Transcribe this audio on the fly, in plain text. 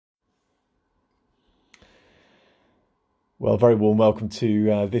Well, very warm welcome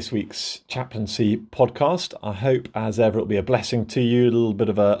to this week's Chaplaincy podcast. I hope, as ever, it'll be a blessing to you, a little bit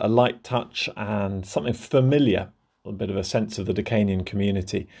of a light touch and something familiar, a little bit of a sense of the Decanian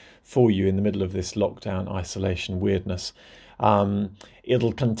community for you in the middle of this lockdown, isolation, weirdness.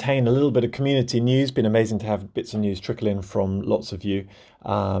 It'll contain a little bit of community news. Been amazing to have bits of news trickle in from lots of you.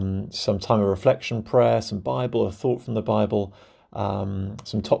 Some time of reflection, prayer, some Bible, a thought from the Bible,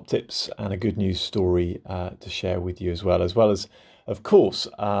 some top tips and a good news story to share with you as well as, of course,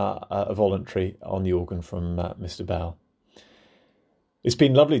 a voluntary on the organ from Mr. Bell. It's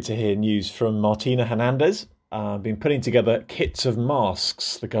been lovely to hear news from Martina Hernandez. Been putting together kits of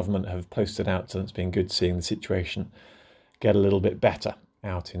masks the government have posted out, so it's been good seeing the situation get a little bit better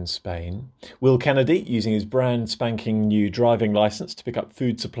out in Spain. Will Kennedy using his brand spanking new driving licence to pick up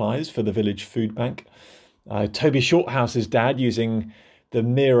food supplies for the village food bank. Toby Shorthouse's dad using the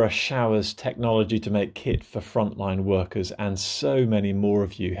Mira Showers technology to make kit for frontline workers, and so many more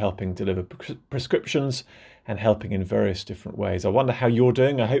of you helping deliver prescriptions and helping in various different ways. I wonder how you're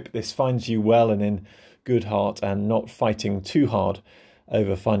doing. I hope this finds you well and in good heart and not fighting too hard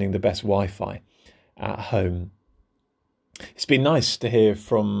over finding the best Wi-Fi at home. It's been nice to hear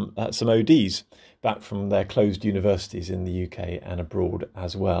from some ODs back from their closed universities in the UK and abroad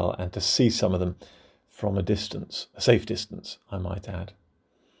as well, and to see some of them from a distance, a safe distance, I might add.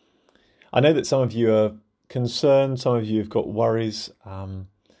 I know that some of you are concerned, some of you have got worries, some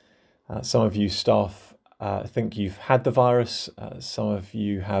of you staff think you've had the virus, some of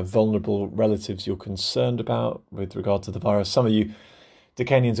you have vulnerable relatives you're concerned about with regard to the virus, some of you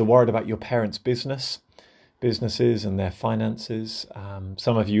Decanians are worried about your parents' businesses and their finances,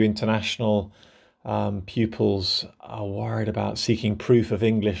 some of you international pupils are worried about seeking proof of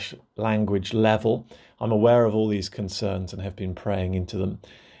English language level. I'm aware of all these concerns and have been praying into them.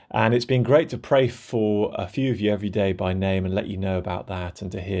 And it's been great to pray for a few of you every day by name and let you know about that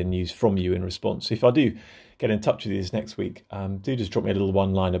and to hear news from you in response. So if I do get in touch with you this next week, do just drop me a little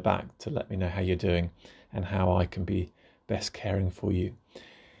one-liner back to let me know how you're doing and how I can be best caring for you.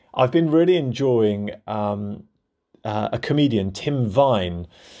 I've been really enjoying a comedian, Tim Vine,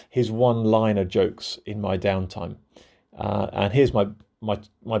 his one-liner jokes in my downtime. And here's my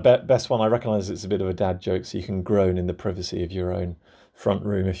best one. I recognise it's a bit of a dad joke, so you can groan in the privacy of your own front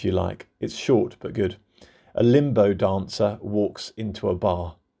room if you like. It's short but good. A limbo dancer walks into a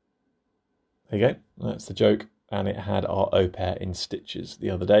bar. There you go. That's the joke. And it had our au pair in stitches the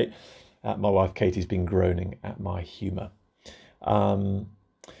other day. My wife Katie's been groaning at my humour.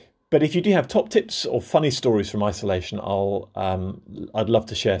 But if you do have top tips or funny stories from isolation, I'd love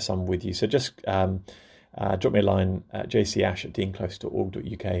to share some with you. So just drop me a line at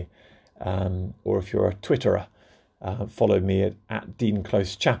jcash@deanclose.org.uk, or if you're a Twitterer, follow me at Dean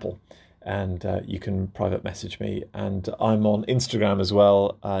Close Chapel, and you can private message me. And I'm on Instagram as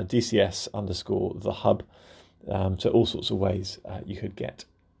well, DCS_the hub. So all sorts of ways you could get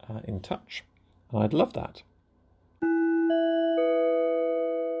in touch. And I'd love that.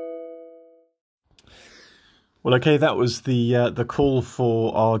 Well, okay, that was the call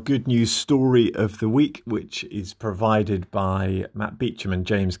for our good news story of the week, which is provided by Matt Beecham and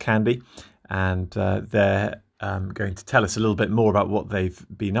James Candy, and they're going to tell us a little bit more about what they've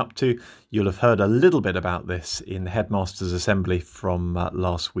been up to. You'll have heard a little bit about this in the Headmasters' Assembly from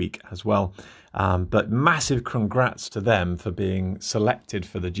last week as well, but massive congrats to them for being selected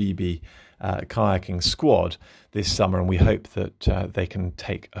for the GB kayaking squad this summer, and we hope that they can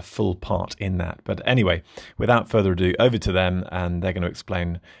take a full part in that. But anyway, without further ado, over to them, and they're going to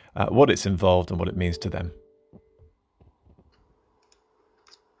explain what it's involved and what it means to them.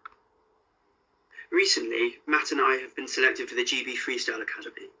 Recently, Matt and I have been selected for the GB Freestyle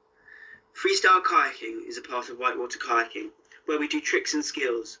Academy. Freestyle kayaking is a part of whitewater kayaking, where we do tricks and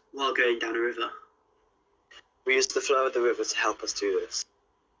skills while going down a river. We use the flow of the river to help us do this.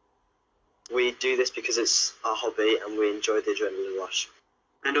 We do this because it's our hobby and we enjoy the adrenaline rush.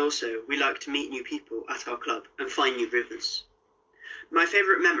 And also, we like to meet new people at our club and find new rivers. My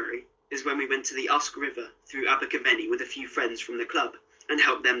favourite memory is when we went to the Usk River through Abergavenny with a few friends from the club and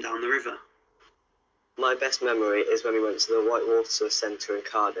helped them down the river. My best memory is when we went to the Whitewater Centre in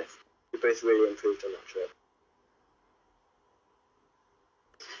Cardiff. We both really improved on that trip.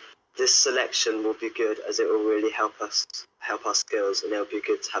 This selection will be good as it will really help our skills, and it will be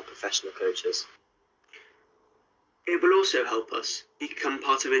good to have professional coaches. It will also help us become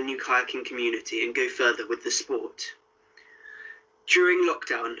part of a new kayaking community and go further with the sport. During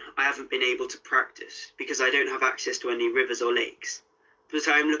lockdown, I haven't been able to practice because I don't have access to any rivers or lakes, but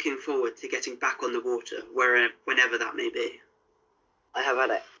I am looking forward to getting back on the water whenever that may be. I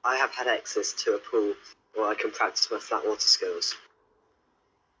have had access to a pool or I can practice my flat water skills.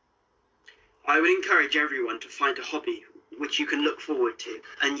 I would encourage everyone to find a hobby which you can look forward to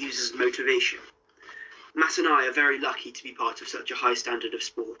and use as motivation. Matt and I are very lucky to be part of such a high standard of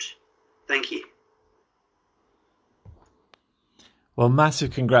sport. Thank you. Well,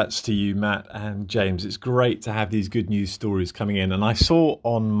 massive congrats to you, Matt and James. It's great to have these good news stories coming in. And I saw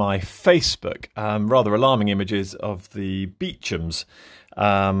on my Facebook rather alarming images of the Beechams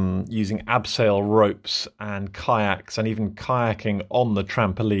using abseil ropes and kayaks and even kayaking on the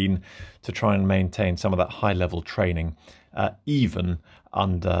trampoline to try and maintain some of that high-level training, even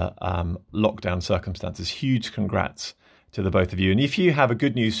under lockdown circumstances. Huge congrats to the both of you. And if you have a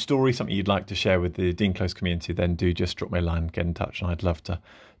good news story, something you'd like to share with the Dean Close community, then do just drop me a line, get in touch, and I'd love to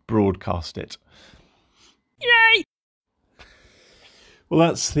broadcast it. Yay! Well,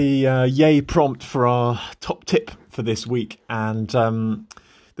 that's the yay prompt for our top tip for this week. And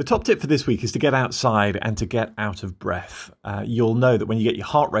the top tip for this week is to get outside and to get out of breath. You'll know that when you get your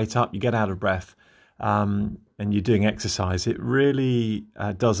heart rate up, you get out of breath, and you're doing exercise, it really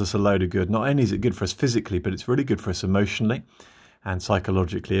does us a load of good. Not only is it good for us physically, but it's really good for us emotionally and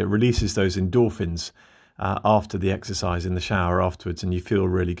psychologically. It releases those endorphins after the exercise in the shower afterwards, and you feel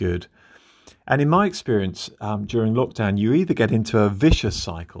really good. And in my experience, during lockdown, you either get into a vicious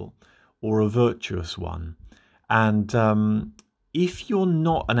cycle or a virtuous one. And if you're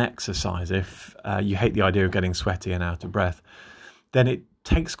not an exerciser, if you hate the idea of getting sweaty and out of breath, then it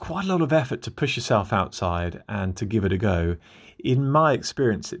takes quite a lot of effort to push yourself outside and to give it a go. In my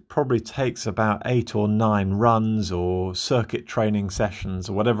experience, it probably takes about 8 or 9 runs or circuit training sessions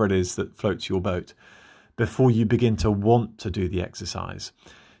or whatever it is that floats your boat before you begin to want to do the exercise.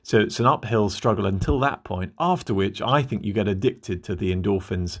 So it's an uphill struggle until that point, after which I think you get addicted to the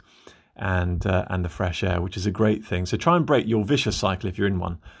endorphins and the fresh air, which is a great thing. So try and break your vicious cycle, if you're in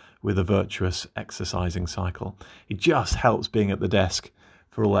one, with a virtuous exercising cycle. It just helps being at the desk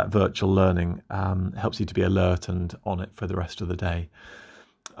for all that virtual learning, helps you to be alert and on it for the rest of the day.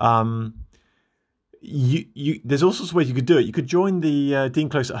 There's all sorts of ways you could do it. You could join the Dean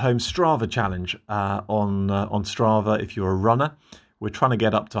Close at Home Strava challenge on Strava if you're a runner. We're trying to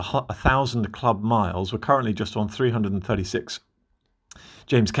get up to 1,000 club miles. We're currently just on 336.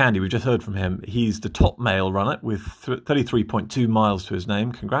 James Candy, we've just heard from him. He's the top male runner with 33.2 miles to his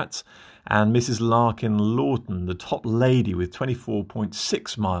name. Congrats. And Mrs. Larkin Lawton, the top lady with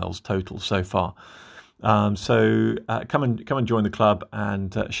 24.6 miles total so far. So come and join the club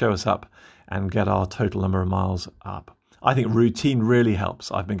and show us up and get our total number of miles up. I think routine really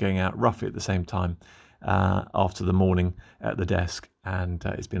helps. I've been going out roughly at the same time after the morning at the desk, and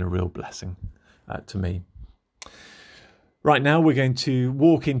it's been a real blessing to me. Right now, we're going to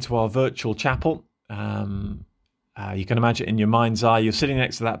walk into our virtual chapel. You can imagine in your mind's eye, you're sitting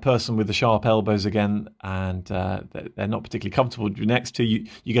next to that person with the sharp elbows again, and they're not particularly comfortable to be next to you.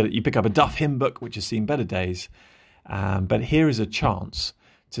 You pick up a Duff hymn book, which has seen better days. But here is a chance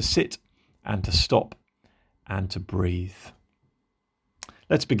to sit and to stop and to breathe.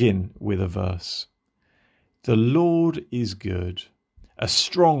 Let's begin with a verse. The Lord is good, a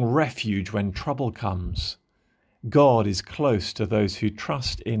strong refuge when trouble comes. God is close to those who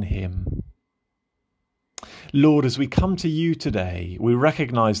trust in him. Lord, as we come to you today, we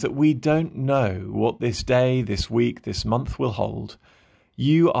recognise that we don't know what this day, this week, this month will hold.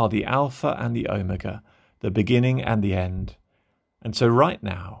 You are the Alpha and the Omega, the beginning and the end. And so right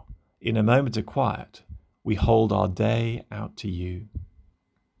now, in a moment of quiet, we hold our day out to you.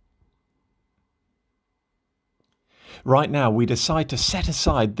 Right now, we decide to set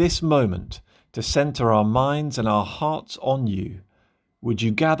aside this moment to centre our minds and our hearts on you. Would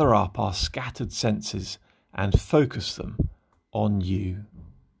you gather up our scattered senses and focus them on you?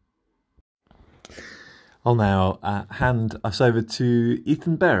 I'll now hand us over to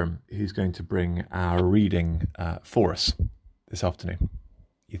Ethan Barham, who's going to bring our reading for us this afternoon.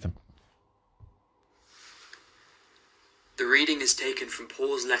 Ethan. The reading is taken from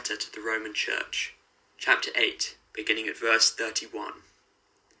Paul's letter to the Roman Church, chapter 8, beginning at verse 31.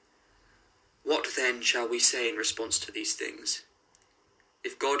 What then shall we say in response to these things?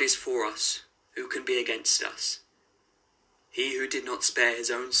 If God is for us, who can be against us? He who did not spare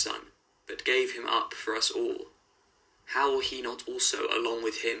his own son, but gave him up for us all, how will he not also, along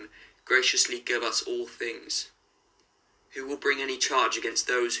with him, graciously give us all things? Who will bring any charge against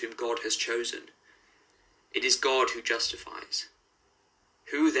those whom God has chosen? It is God who justifies.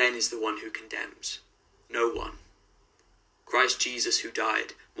 Who then is the one who condemns? No one. Christ Jesus, who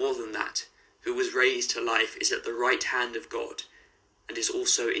died, more than that, who was raised to life, is at the right hand of God, and is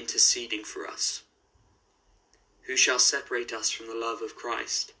also interceding for us. Who shall separate us from the love of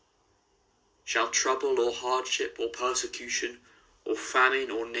Christ? shall trouble or hardship or persecution or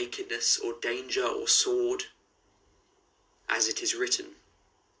famine or nakedness or danger or sword, as it is written,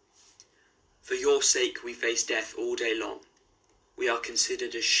 for your sake we face death all day long. We are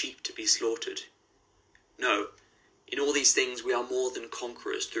considered as sheep to be slaughtered. No, in all these things we are more than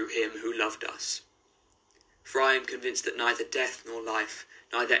conquerors through him who loved us. For I am convinced that neither death nor life,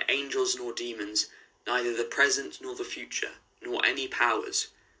 neither angels nor demons, neither the present nor the future, nor any powers,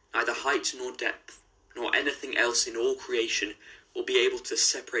 neither height nor depth, nor anything else in all creation will be able to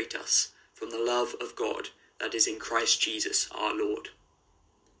separate us from the love of God that is in Christ Jesus our Lord.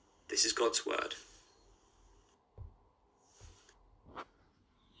 This is God's word.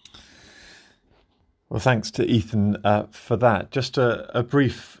 Well, thanks to Ethan for that. Just a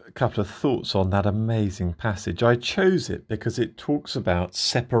brief couple of thoughts on that amazing passage. I chose it because it talks about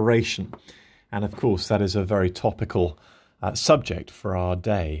separation. And of course, that is a very topical subject for our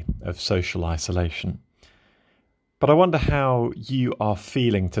day of social isolation. But I wonder how you are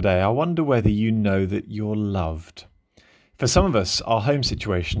feeling today. I wonder whether you know that you're loved. For some of us, our home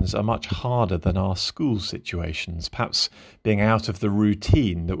situations are much harder than our school situations. Perhaps being out of the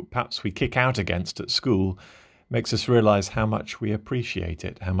routine that perhaps we kick out against at school makes us realise how much we appreciate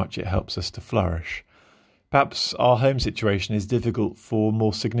it, how much it helps us to flourish. Perhaps our home situation is difficult for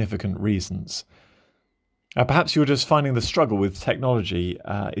more significant reasons. Perhaps you're just finding the struggle with technology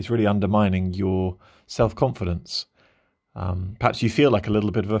is really undermining your self-confidence. Perhaps you feel like a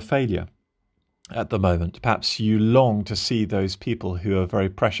little bit of a failure at the moment. Perhaps you long to see those people who are very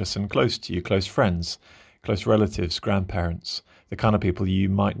precious and close to you, close friends, close relatives, grandparents, the kind of people you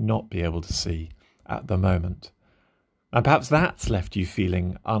might not be able to see at the moment. And perhaps that's left you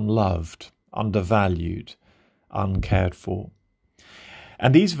feeling unloved, undervalued, uncared for.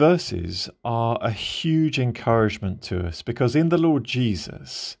 And these verses are a huge encouragement to us because in the Lord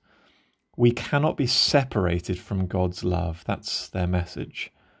Jesus, we cannot be separated from God's love. That's their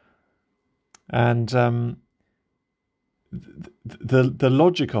message. And the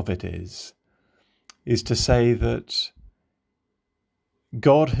logic of it is to say that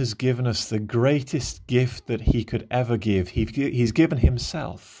God has given us the greatest gift that he could ever give. He's given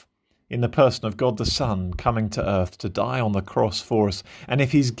himself in the person of God the Son coming to earth to die on the cross for us. And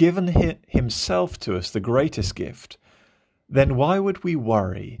if he's given himself to us, the greatest gift, then why would we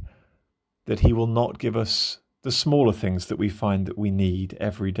worry that he will not give us the smaller things that we find that we need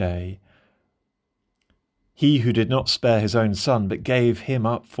every day? He who did not spare his own Son, but gave him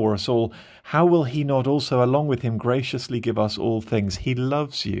up for us all, how will he not also along with him graciously give us all things? He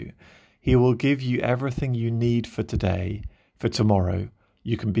loves you. He will give you everything you need for today, for tomorrow.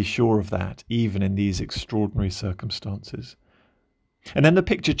 You can be sure of that, even in these extraordinary circumstances. And then the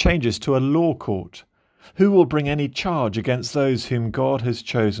picture changes to a law court. Who will bring any charge against those whom God has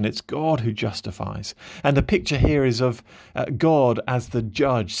chosen? It's God who justifies. And the picture here is of God as the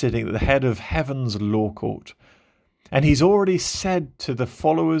judge sitting at the head of heaven's law court. And he's already said to the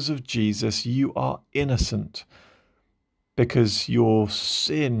followers of Jesus, you are innocent because your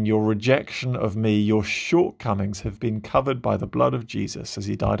sin, your rejection of me, your shortcomings have been covered by the blood of Jesus as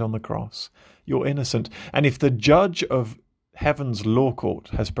he died on the cross. You're innocent. And if the judge of heaven's law court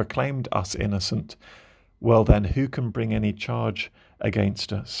has proclaimed us innocent, well then, who can bring any charge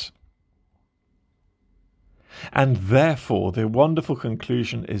against us? And therefore, the wonderful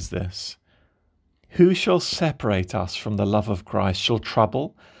conclusion is this: who shall separate us from the love of Christ? Shall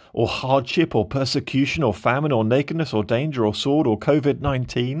trouble, or hardship, or persecution, or famine, or nakedness, or danger, or sword, or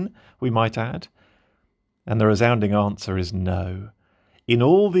COVID-19, we might add? And the resounding answer is no. In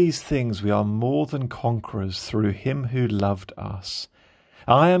all these things we are more than conquerors through him who loved us.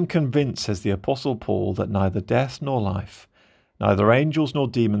 I am convinced, says the Apostle Paul, that neither death nor life, neither angels nor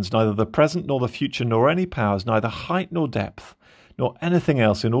demons, neither the present nor the future, nor any powers, neither height nor depth, nor anything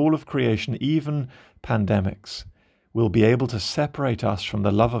else in all of creation, even pandemics, will be able to separate us from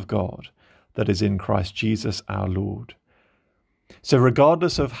the love of God that is in Christ Jesus our Lord. So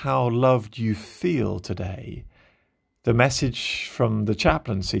regardless of how loved you feel today, the message from the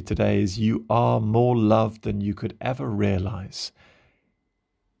chaplaincy today is you are more loved than you could ever realize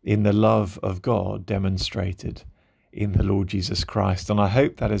in the love of God demonstrated in the Lord Jesus Christ. And I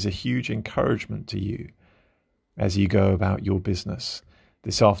hope that is a huge encouragement to you as you go about your business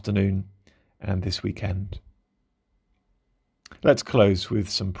this afternoon and this weekend. Let's close with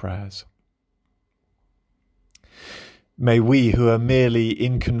some prayers. May we who are merely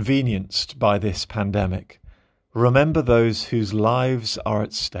inconvenienced by this pandemic remember those whose lives are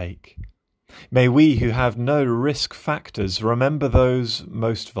at stake. May we who have no risk factors remember those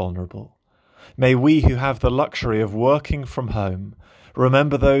most vulnerable. May we who have the luxury of working from home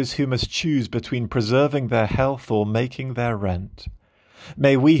Remember those who must choose between preserving their health or making their rent.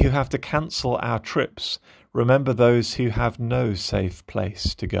 May we who have to cancel our trips remember those who have no safe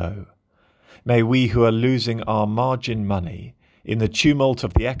place to go. May we who are losing our margin money in the tumult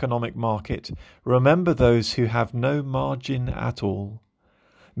of the economic market remember those who have no margin at all.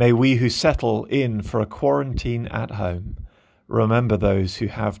 May we who settle in for a quarantine at home remember those who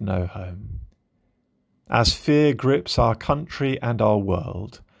have no home. As fear grips our country and our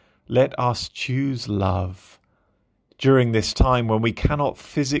world, let us choose love. During this time when we cannot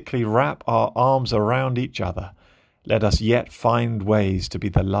physically wrap our arms around each other, let us yet find ways to be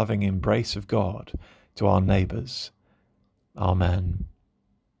the loving embrace of God to our neighbours. Amen.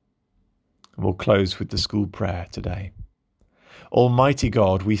 And we'll close with the school prayer today. Almighty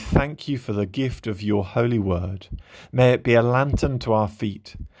God, we thank you for the gift of your holy word. May it be a lantern to our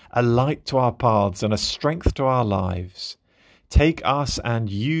feet, a light to our paths, and a strength to our lives. Take us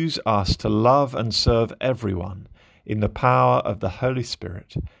and use us to love and serve everyone in the power of the Holy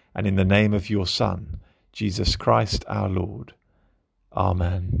Spirit and in the name of your Son, Jesus Christ our Lord.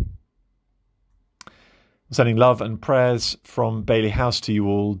 Amen. I'm sending love and prayers from Bailey House to you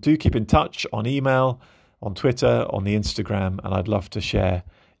all. Do keep in touch on email, on Twitter, on the Instagram, and I'd love to share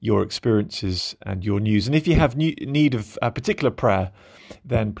your experiences and your news. And if you have need of a particular prayer,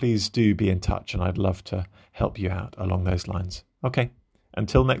 then please do be in touch, and I'd love to help you out along those lines. Okay,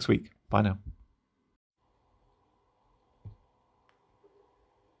 until next week. Bye now.